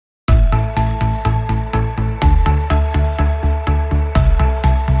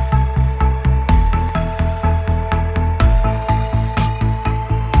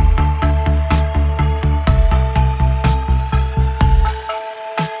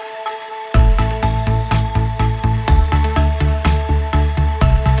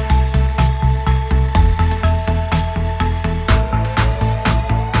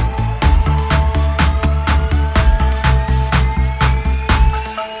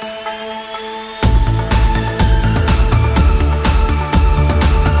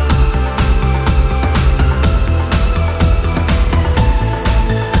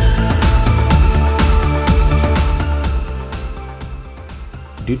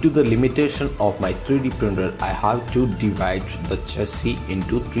to the limitation of my 3D printer, I have to divide the chassis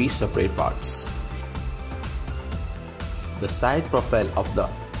into 3 separate parts. The side profile of the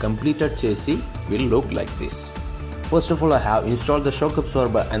completed chassis will look like this. First of all, I have installed the shock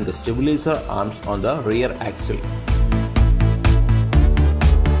absorber and the stabilizer arms on the rear axle.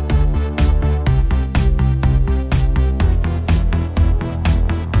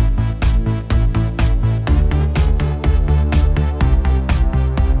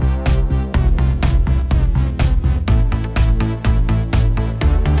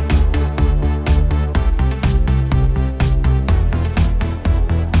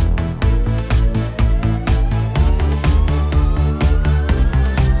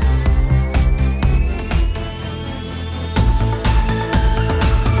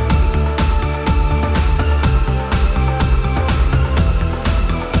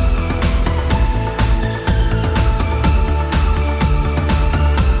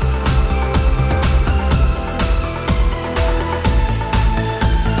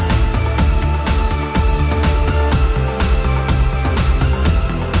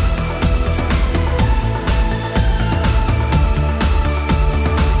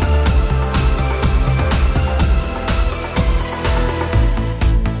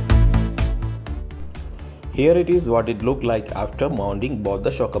 Here it is what it looked like after mounting both the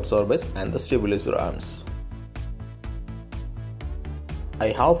shock absorbers and the stabilizer arms. I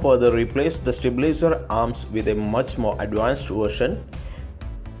have further replaced the stabilizer arms with a much more advanced version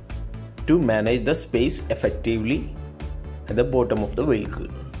to manage the space effectively at the bottom of the vehicle.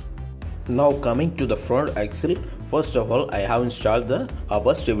 Now coming to the front axle, first of all I have installed the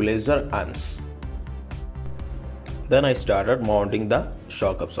upper stabilizer arms. Then I started mounting the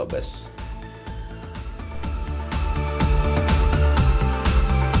shock absorbers.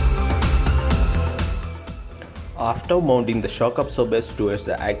 After mounting the shock absorbers towards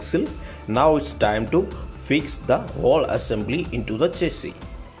the axle, now it's time to fix the whole assembly into the chassis.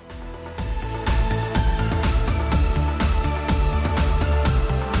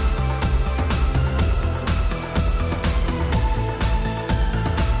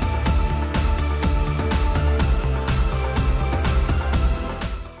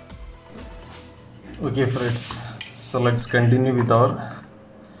 Okay friends, so let's continue with our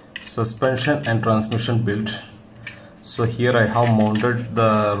suspension and transmission build. So here I have mounted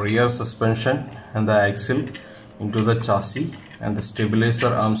the rear suspension and the axle into the chassis, and the stabilizer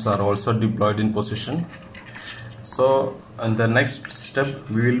arms are also deployed in position. So in the next step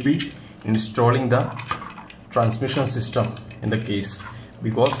we will be installing the transmission system in the case,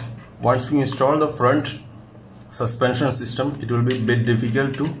 because once we install the front suspension system it will be a bit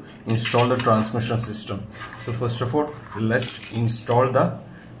difficult to install the transmission system. So first of all, let's install the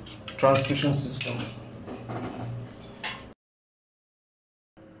transmission system.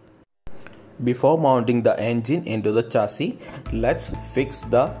 Before mounting the engine into the chassis, let's fix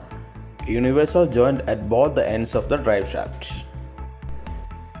the universal joint at both the ends of the drive shaft.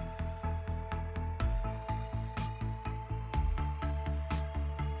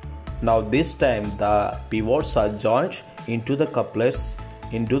 Now this time the pivots are joined into the couplers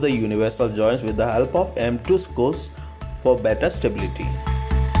into the universal joints with the help of M2 screws for better stability.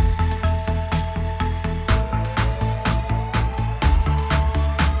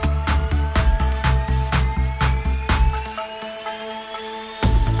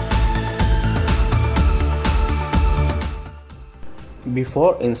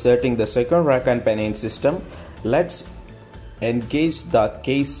 Before inserting the second rack and pinion system, let's engage the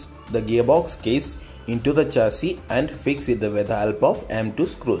gearbox case into the chassis and fix it with the help of M2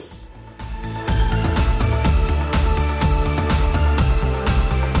 screws.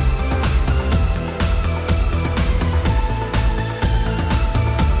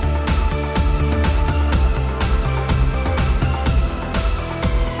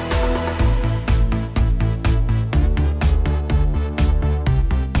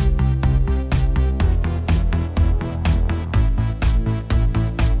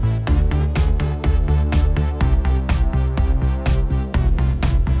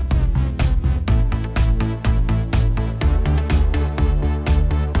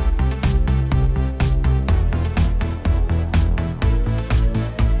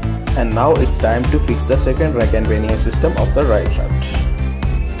 And now it's time to fix the second rack and pinion system of the drive shaft.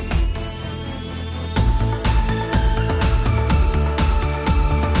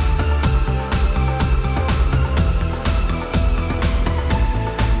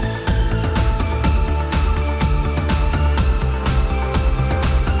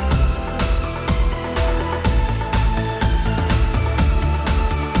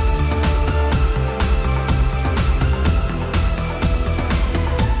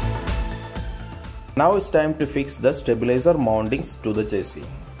 Now it's time to fix the stabilizer mountings to the chassis.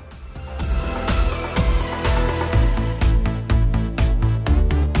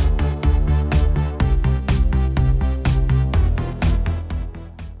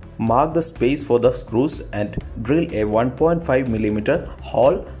 Mark the space for the screws and drill a 1.5 mm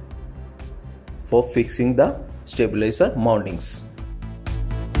hole for fixing the stabilizer mountings.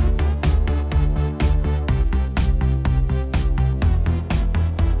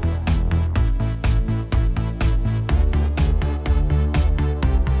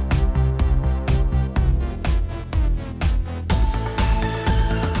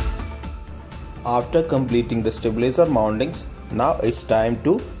 After completing the stabilizer mountings, now it's time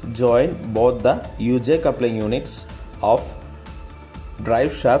to join both the UJ coupling units of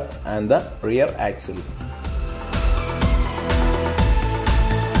drive shaft and the rear axle.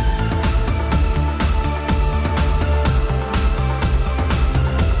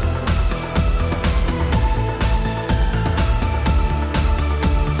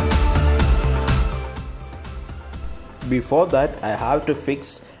 Before that, I have to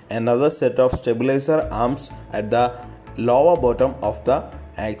fix another set of stabilizer arms at the lower bottom of the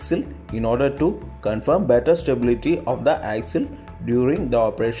axle in order to confirm better stability of the axle during the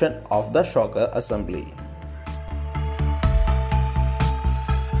operation of the shocker assembly.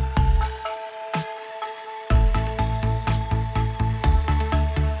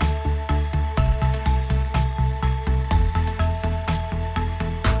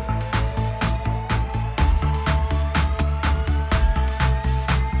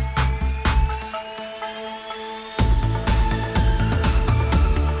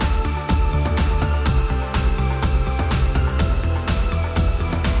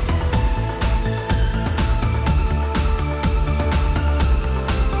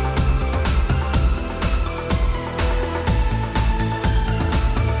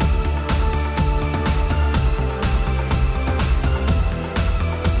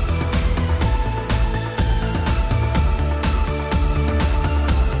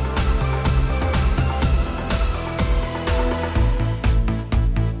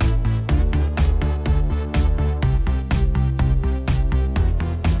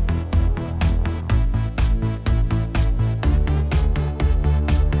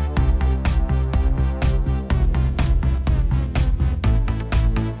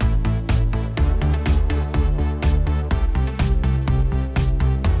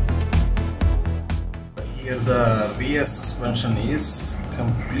 Here the rear suspension is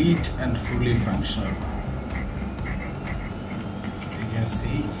complete and fully functional. As you can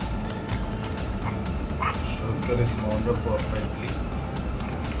see, shocker is mounted perfectly.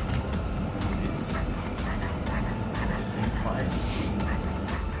 It's fine,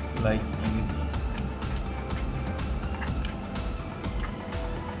 like anything.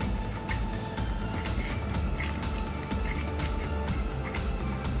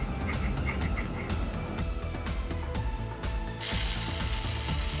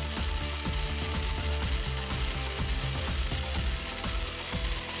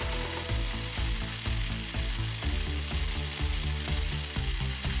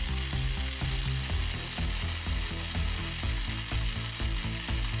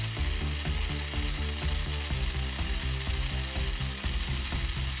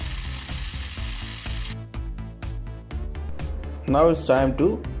 Now it's time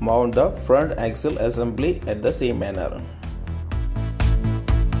to mount the front axle assembly at the same manner.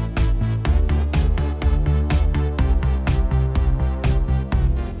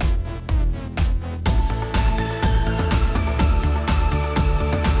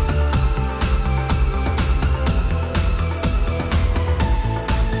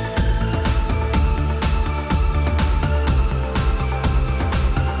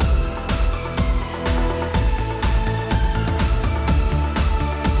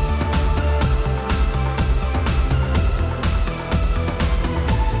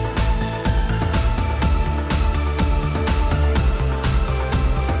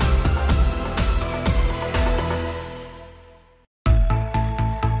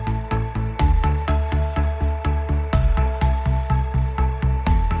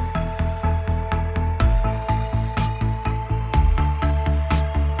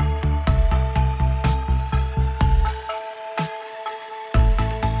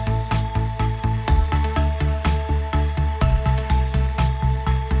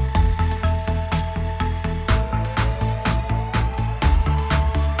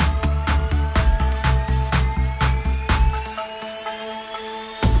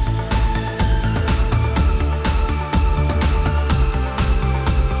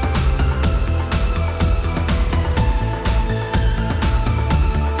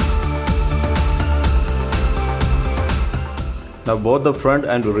 Now both the front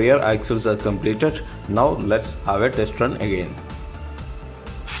and rear axles are completed. Now let's have a test run again.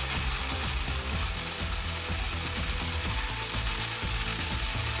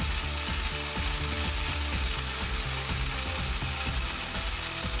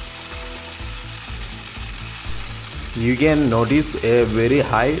 You can notice a very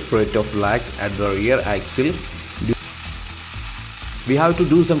high rate of lag at the rear axle. We have to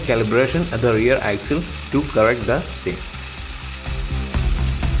do some calibration at the rear axle to correct the same.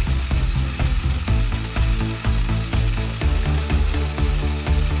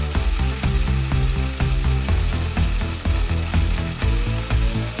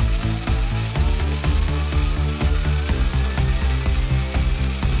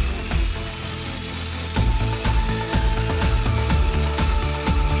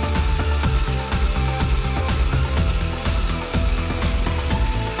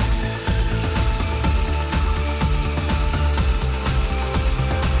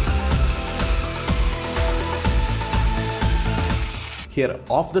 Here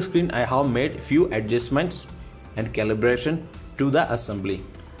off the screen I have made few adjustments and calibration to the assembly.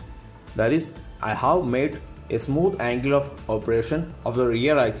 That is, I have made a smooth angle of operation of the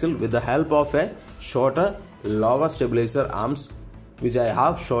rear axle with the help of a shorter lower stabilizer arms, which I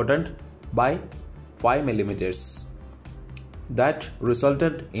have shortened by 5 mm. That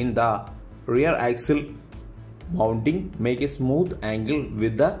resulted in the rear axle mounting make a smooth angle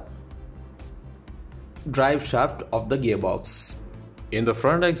with the drive shaft of the gearbox. In the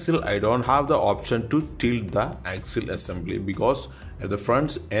front axle, I don't have the option to tilt the axle assembly because at the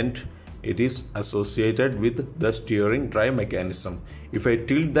front end it is associated with the steering drive mechanism. If I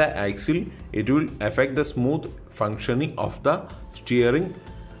tilt the axle, it will affect the smooth functioning of the steering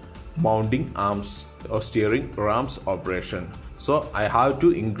mounting arms or steering rams operation. So I have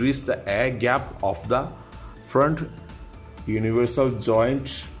to increase the air gap of the front universal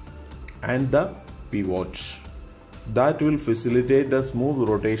joint and the pivot. That will facilitate the smooth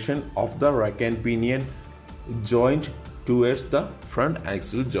rotation of the rack and pinion joint towards the front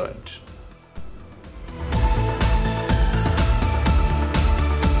axle joint.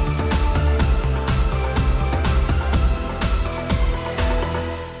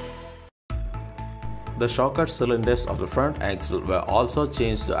 The shocker cylinders of the front axle were also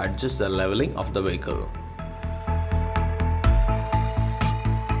changed to adjust the leveling of the vehicle.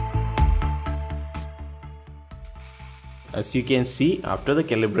 As you can see, after the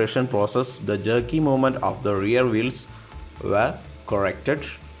calibration process, the jerky movement of the rear wheels were corrected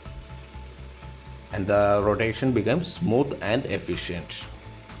and the rotation became smooth and efficient.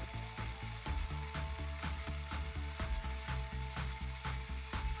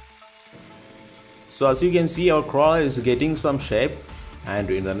 So as you can see, our crawler is getting some shape, and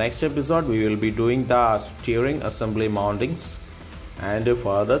in the next episode we will be doing the steering assembly mountings and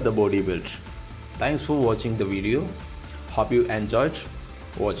further the body build. Thanks for watching the video. Hope you enjoyed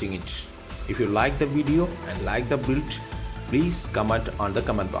watching it. If you like the video and like the build, please comment on the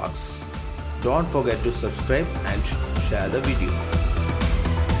comment box. Don't forget to subscribe and share the video.